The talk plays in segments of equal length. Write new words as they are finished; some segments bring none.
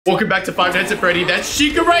Welcome back to Five Nights at Freddy. That's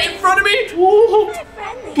Chica right in front of me. Ooh,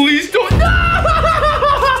 please don't. No!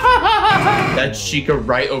 That's Chica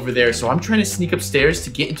right over there. So I'm trying to sneak upstairs to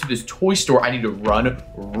get into this toy store. I need to run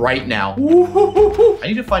right now. Ooh, I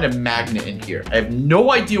need to find a magnet in here. I have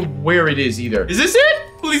no idea where it is either. Is this it?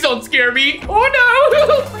 Please don't scare me. Oh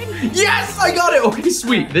no. Yes, I got it. Okay,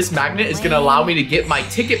 sweet. This magnet is gonna allow me to get my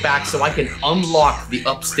ticket back so I can unlock the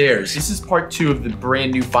upstairs. This is part 2 of the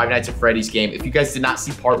brand new Five Nights at Freddy's game. If you guys did not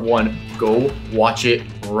see part 1, go watch it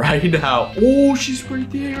right now. Oh, she's right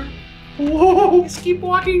there. Whoa, let's keep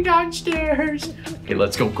walking downstairs. Okay,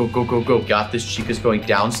 let's go, go, go, go, go. Got this. Chica's going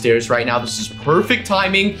downstairs right now. This is perfect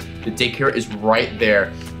timing. The daycare is right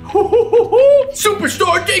there.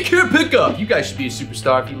 Superstar daycare pickup. You guys should be a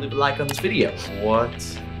superstar if you leave a like on this video.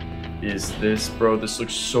 What is this, bro? This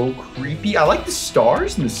looks so creepy. I like the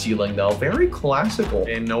stars in the ceiling though. Very classical.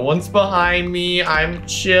 And no one's behind me. I'm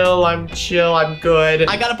chill. I'm chill. I'm good.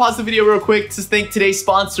 I gotta pause the video real quick to thank today's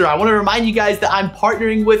sponsor. I want to remind you guys that I'm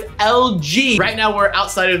partnering with LG. Right now we're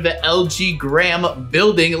outside of the LG Graham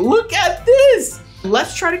building. Look at this.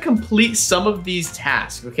 Let's try to complete some of these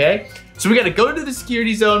tasks, okay? So we gotta go to the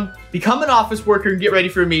security zone, become an office worker and get ready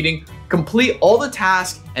for a meeting, complete all the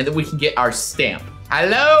tasks, and then we can get our stamp.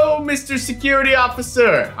 Hello, Mr. Security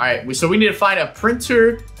Officer. All right, so we need to find a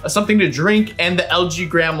printer, something to drink, and the LG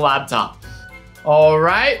Graham laptop. All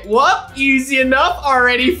right, well, easy enough.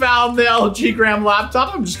 Already found the LG Graham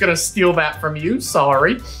laptop. I'm just gonna steal that from you,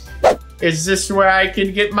 sorry. Is this where I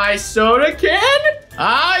can get my soda can?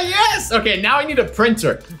 Ah, yes. Okay, now I need a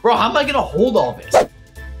printer. Bro, how am I gonna hold all this?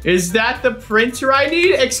 Is that the printer I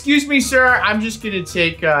need? Excuse me, sir. I'm just gonna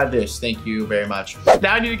take this. Thank you very much.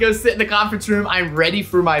 Now I need to go sit in the conference room. I'm ready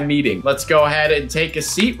for my meeting. Let's go ahead and take a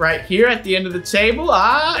seat right here at the end of the table.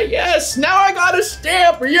 Ah, yes. Now I got a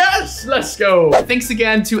stamp. Yes, let's go. Thanks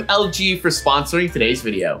again to LG for sponsoring today's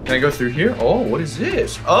video. Can I go through here? Oh, what is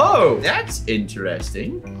this? Oh, that's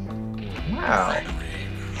interesting. Wow.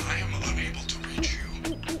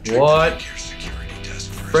 What?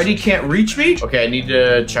 Freddy can't reach me? Okay, I need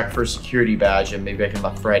to check for a security badge and maybe I can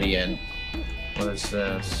let Freddy in. What is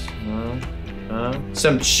this?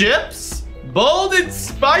 Some chips? Bold and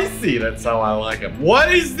spicy. That's how I like them.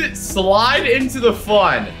 What is this? Slide into the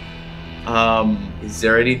fun. Is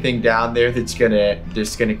there anything down there that's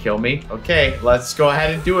gonna kill me? Okay, let's go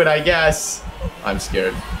ahead and do it, I guess. I'm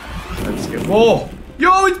scared. I'm scared. Whoa!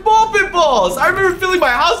 Yo, it's ball pit balls! I remember filling my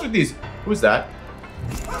house with these. Who's that?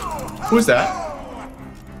 Who's that?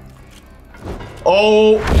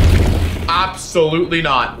 Oh, absolutely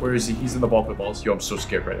not. Where is he? He's in the ball pit balls. Yo, I'm so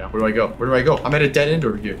scared right now. Where do I go? Where do I go? I'm at a dead end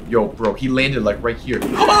over here. Yo, bro, he landed like right here. Oh!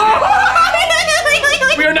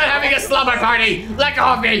 We are not having a slumber party. Let go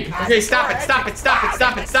of me. Okay, stop it, stop it, stop it,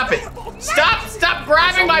 stop it, stop it. Stop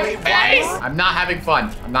grabbing my face. I'm not having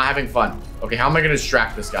fun. I'm not having fun. Okay, how am I gonna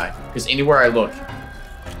distract this guy? Because anywhere I look.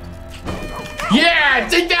 Yeah,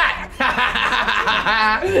 take that.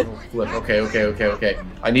 Okay.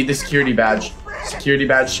 I need the security badge. Security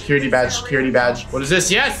badge, security badge, security badge. What is this?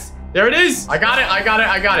 Yes, there it is. I got it.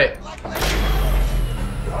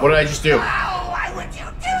 What did I just do? Why would you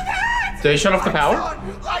do that? Did I shut off the power?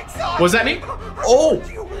 What does that mean? Oh,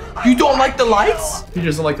 you don't like the lights? He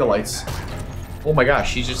doesn't like the lights. Oh my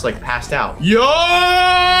gosh, he's just like passed out. Yo,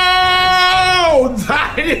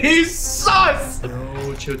 that is sus.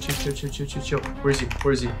 Yo, chill. Where is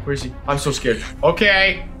he? I'm so scared.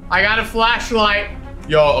 Okay, I got a flashlight.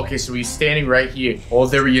 Yo, okay, so he's standing right here. Oh,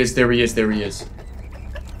 there he is.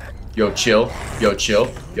 Yo, chill. Chill.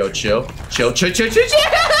 Flip!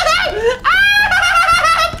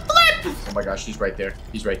 Oh my gosh, he's right there.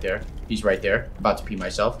 About to pee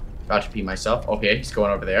myself. Okay, he's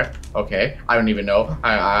going over there. Okay, I don't even know.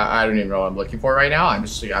 I don't even know what I'm looking for right now. I'm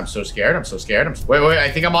so scared. Wait, I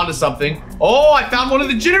think I'm onto something. Oh, I found one of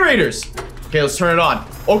the generators. Okay, let's turn it on.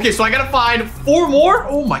 Okay, so I gotta find 4 more.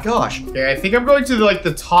 Oh my gosh. Okay, I think I'm going to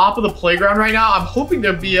the top of the playground right now. I'm hoping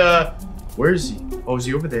there'd be a... Where is he? Oh, is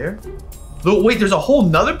he over there? Wait, there's a whole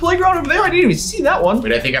nother playground over there? I didn't even see that one.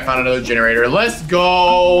 Wait, I think I found another generator. Let's go.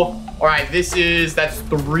 All right, that's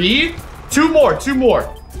 3. 2 more.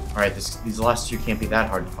 All right, these last 2 can't be that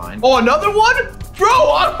hard to find. Oh, another one?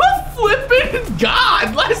 Bro, I'm a flipping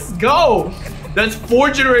god. Let's go. That's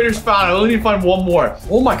 4 generators found. I only need to find 1 more.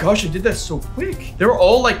 Oh my gosh, I did that so quick. They're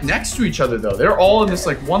all like next to each other though. They're all in this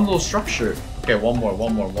like one little structure. Okay, one more.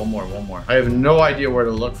 I have no idea where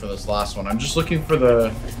to look for this last one. I'm just looking for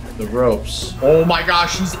the ropes. Oh my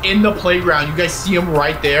gosh, he's in the playground. You guys see him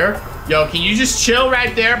right there? Yo, can you just chill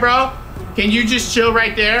right there, bro? Can you just chill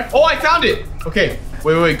right there? Oh, I found it. Okay,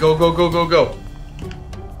 wait, go.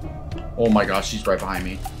 Oh my gosh, he's right behind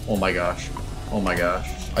me. Oh my gosh.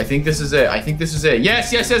 I think this is it. I think this is it.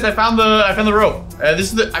 Yes, yes, yes. I found the rope. I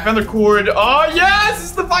found the cord. Oh yes,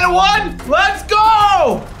 this is the final one. Let's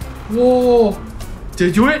go. Whoa. Did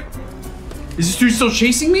I do it? Is this dude still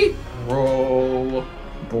chasing me? Bro.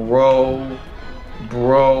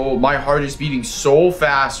 My heart is beating so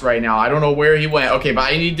fast right now. I don't know where he went. Okay, but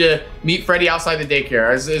I need to meet Freddy outside the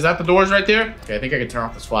daycare. Is that the doors right there? Okay, I think I can turn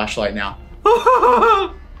off this flashlight now.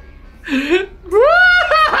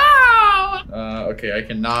 Okay, I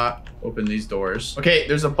cannot open these doors. Okay,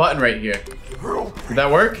 there's a button right here. Did that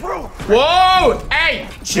work? Whoa! Hey!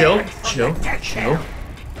 Chill.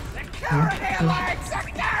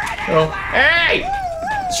 Oh, hey!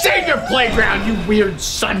 Save your playground, you weird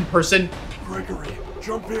sun person. Gregory,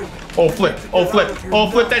 jump in. Oh, flip.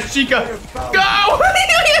 That's Chica. Go!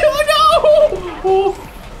 No!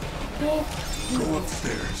 Go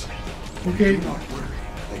upstairs. Okay. Do not worry.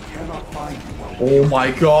 They cannot find you. Oh my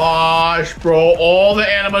gosh, bro. All the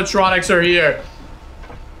animatronics are here.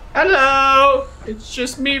 Hello. It's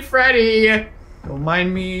just me, Freddy. Don't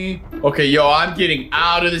mind me. Okay, yo, I'm getting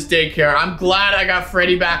out of this daycare. I'm glad I got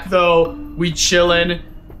Freddy back, though. We chillin'.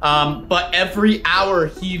 But every hour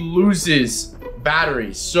he loses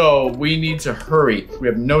batteries, so we need to hurry. We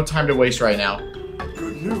have no time to waste right now.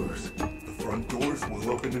 Good news. The front doors will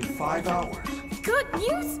open in 5 hours. Good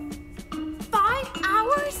news? 5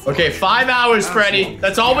 hours? Okay, 5 hours, Freddy.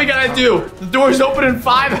 That's all we gotta do. The doors open in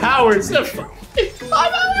 5 hours. 5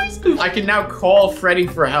 hours? I can now call Freddy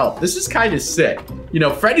for help. This is kind of sick. You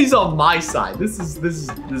know, Freddy's on my side. This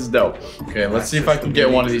is dope. Okay, let's see if I can get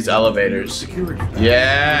one of these elevators.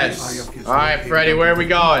 Yes. All right, Freddy, where are we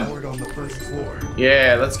going? On the first floor.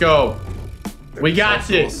 Yeah, let's go. We got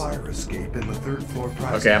this. Fire escape in the 3rd floor.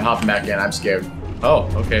 Okay, I'm hopping back in. I'm scared. Oh,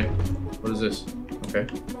 okay. What is this? Okay.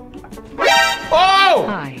 Oh!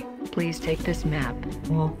 Hi, please take this map.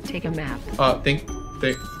 Well, Take a map.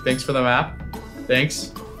 Thanks for the map.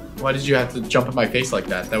 Thanks. Why did you have to jump in my face like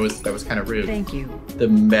that? That was kind of rude. Thank you. The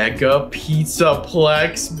Mega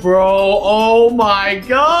Pizzaplex, bro. Oh my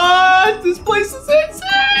god! This place is insane!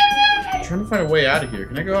 I'm trying to find a way out of here.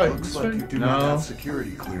 Can I go out Looks this like way? you do not have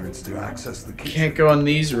security clearance to access the kitchen. Can't go in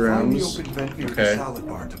these Find the rooms. open vent near Okay. the salad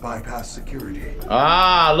bar to bypass security.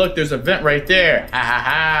 Ah, look, there's a vent right there. Ha ha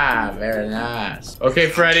ha, very nice. Okay,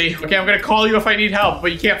 Freddy. Okay, I'm gonna call you if I need help,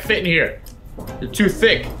 but you can't fit in here. You're too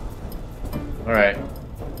thick. All right.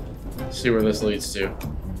 Let's see where this leads to.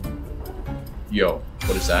 Yo,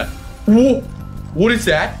 what is that? Whoa, what is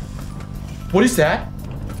that? What is that?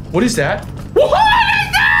 What is that? What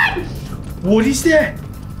is that? What is that?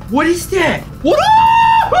 What is that? What?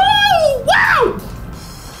 Oh, wow!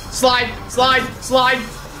 Slide.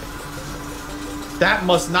 That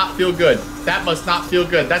must not feel good. That must not feel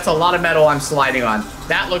good. That's a lot of metal I'm sliding on.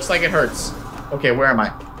 That looks like it hurts. Okay, where am I?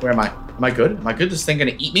 Where am I? Am I good? Am I good? This thing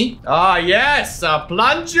gonna eat me? Ah, yes, a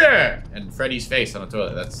plunger! And Freddy's face on the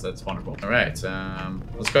toilet. That's wonderful. All right, let's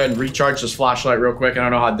go ahead and recharge this flashlight real quick. I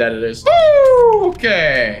don't know how dead it is. Woo!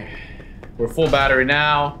 Okay. We're full battery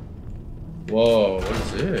now. Whoa, what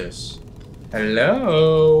is this?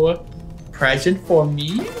 Hello? Present for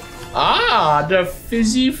me? Ah, the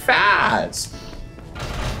fizzy fast.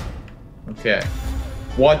 Okay.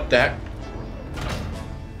 What the?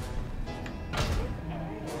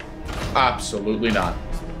 Absolutely not.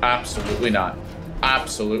 Absolutely not.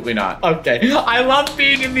 Absolutely not. Okay. I love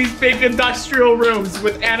being in these big industrial rooms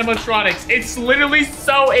with animatronics. It's literally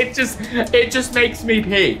so, it just makes me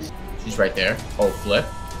pee. She's right there. Oh, flip.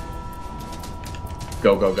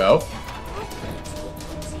 Go, go, go.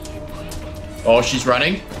 Oh, she's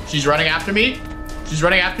running. She's running after me. She's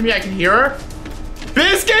running after me. I can hear her.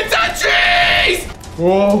 Biscuits and cheese!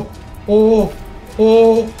 Oh, oh,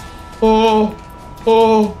 oh, oh,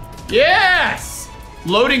 oh. Yes!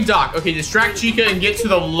 Loading dock. Okay, distract Chica and get to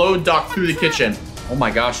the load dock through the kitchen. Oh my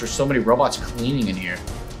gosh, there's so many robots cleaning in here.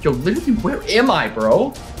 Yo, literally, where am I,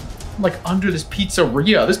 bro? I'm like under this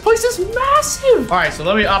pizzeria. This place is massive. All right, so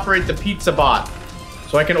let me operate the pizza bot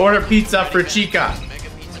so I can order pizza for Chica,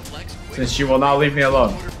 since she will not leave me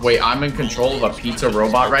alone. Wait, I'm in control of a pizza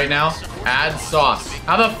robot right now? Add sauce.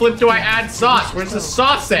 How the flip do I add sauce? Where's the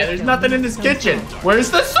sauce at? There's nothing in this kitchen. Where's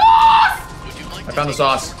the sauce? I found the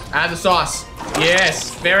sauce. Add the sauce.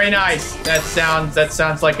 Yes, very nice. That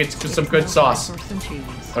sounds like it's some good sauce.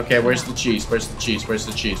 Okay, where's the cheese? Where's the cheese? Where's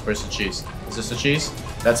the cheese? Where's the cheese? Is this the cheese?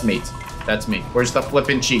 That's meat. That's meat. Where's the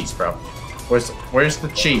flipping cheese, bro? Where's the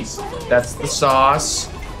cheese? That's the sauce.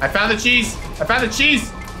 I found the cheese. I found the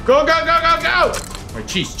cheese. Go, go, go, go, go. All right,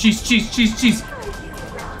 cheese.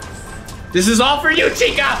 This is all for you,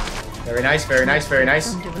 Chica. Very nice, very nice, very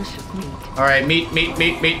nice. All right, meat.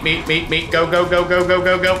 Go, go, go, go, go,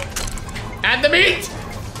 go, go. Add the meat.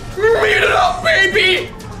 Meat it up, baby!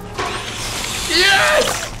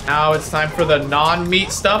 Yes! Now it's time for the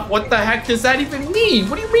non-meat stuff. What the heck does that even mean?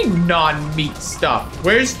 What do you mean non-meat stuff?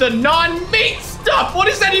 Where's the non-meat stuff? What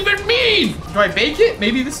does that even mean? Do I bake it?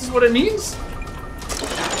 Maybe this is what it means?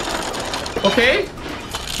 Okay.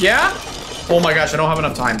 Yeah? Oh my gosh, I don't have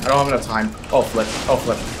enough time. I don't have enough time. Oh, flip. Oh,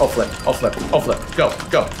 flip. Oh, flip. Oh, flip. Oh, flip. Go,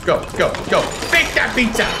 go, go, go, go. Bake that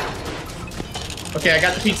pizza! Okay, I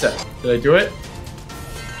got the pizza. Did I do it?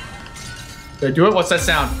 Did I do it? What's that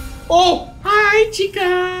sound? Oh, hi,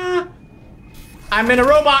 chica. I'm in a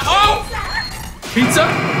robot. Oh! Pizza?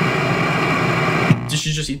 Did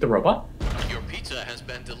she just eat the robot? Your pizza has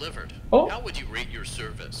been delivered. Oh. How would you rate your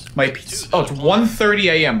service? My pizza. Oh, it's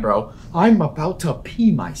 1:30 a.m., bro. I'm about to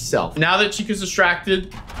pee myself. Now that Chica's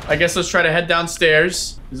distracted, I guess let's try to head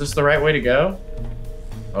downstairs. Is this the right way to go?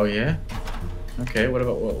 Oh, yeah? Okay, what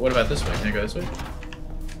about this way? Can I go this way?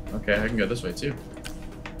 Okay, I can go this way, too.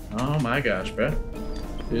 Oh, my gosh, bro.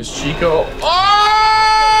 Is Chico? Oh!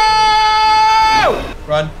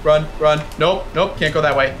 Run, run, run. Nope, nope, can't go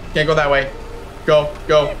that way. Can't go that way. Go,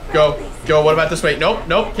 go, go, go. What about this way? Nope,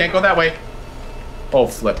 nope, can't go that way. Oh,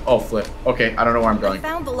 flip, oh, flip. Okay, I don't know where I'm I going.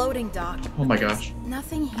 found the loading dock. Oh my gosh.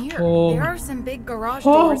 Nothing here. Oh. There are some big garage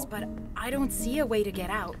Oh. doors, but I don't see a way to get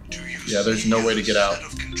out. Yeah, there's no way to get out.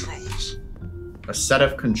 A set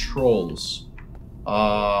of controls.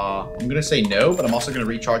 I'm gonna say no, but I'm also gonna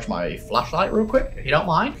recharge my flashlight real quick, if you don't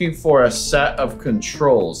mind. Looking for a set of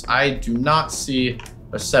controls. I do not see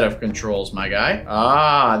a set of controls, my guy.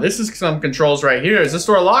 Ah, this is some controls right here. Is this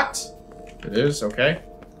door locked? It is, okay.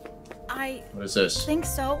 What is this? Think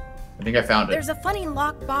so. I think I found it. There's a funny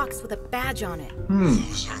locked box with a badge on it.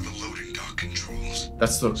 Those are the loading dock controls.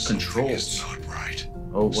 That's the Something controls. is not right.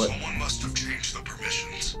 Oh, what? Someone must have changed the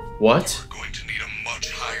permissions. What? We're going to need a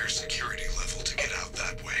much higher security level to get out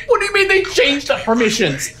that way. What do you mean they changed the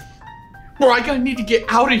permissions? Bro, I gotta need to get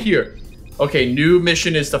out of here. Okay, new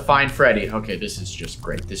mission is to find Freddy. Okay, this is just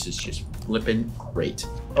great. This is just flipping great.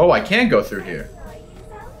 Oh, I can go through here.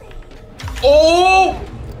 Oh!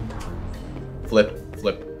 Flip,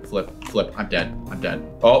 flip, flip, flip. I'm dead. I'm dead.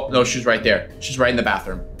 Oh, no, she's right there. She's right in the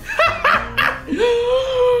bathroom.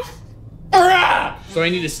 So I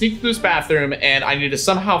need to sneak through this bathroom and I need to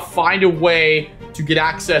somehow find a way to get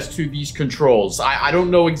access to these controls. I don't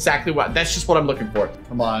know exactly what. That's just what I'm looking for.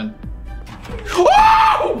 Come on.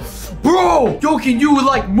 Oh! Bro! Yo, can you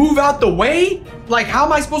like move out the way? Like, how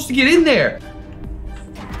am I supposed to get in there?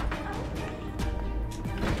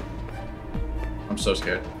 I'm so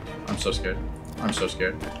scared. I'm so scared. I'm so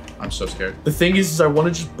scared. I'm so scared. The thing is I want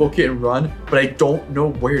to just book it and run, but I don't know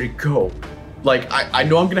where to go. Like, I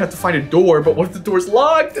know I'm gonna have to find a door, but what if the door's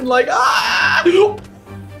locked and like, ah!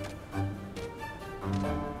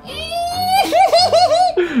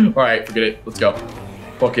 All right, forget it. Let's go.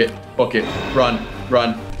 Book it, run,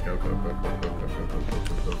 run. Go, go, go, go, go, go, go, go, go,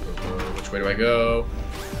 go, go, go. Which way do I go?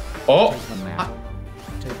 Oh,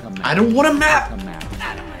 I don't want a map.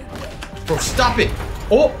 Bro, stop it.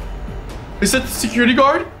 Oh, is that the security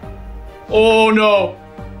guard? Oh no.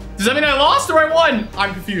 Does that mean I lost or I won?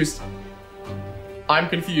 I'm confused. I'm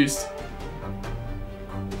confused.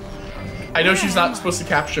 I know she's not supposed to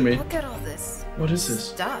capture me. Look at all this. What is this?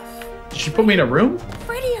 Stuff. Did she put me in a room?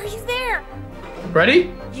 Freddy, are you there?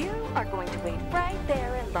 Ready? You are going to wait right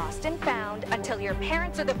there in Lost and Found until your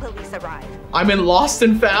parents or the police arrive. I'm in Lost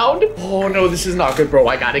and Found? Oh no, this is not good, bro.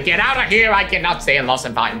 I gotta get out of here. I cannot stay in Lost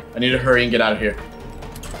and Found. I need to hurry and get out of here.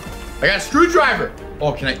 I got a screwdriver.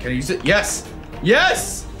 Oh, can I use it? Yes.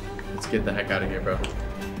 Yes. Let's get the heck out of here, bro.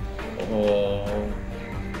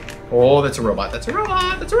 Oh, that's a robot. That's a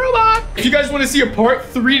robot. That's a robot. If you guys want to see a part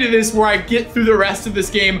 3 to this where I get through the rest of this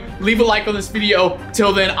game, leave a like on this video.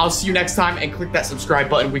 Till then, I'll see you next time and click that subscribe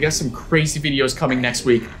button. We got some crazy videos coming next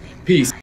week. Peace.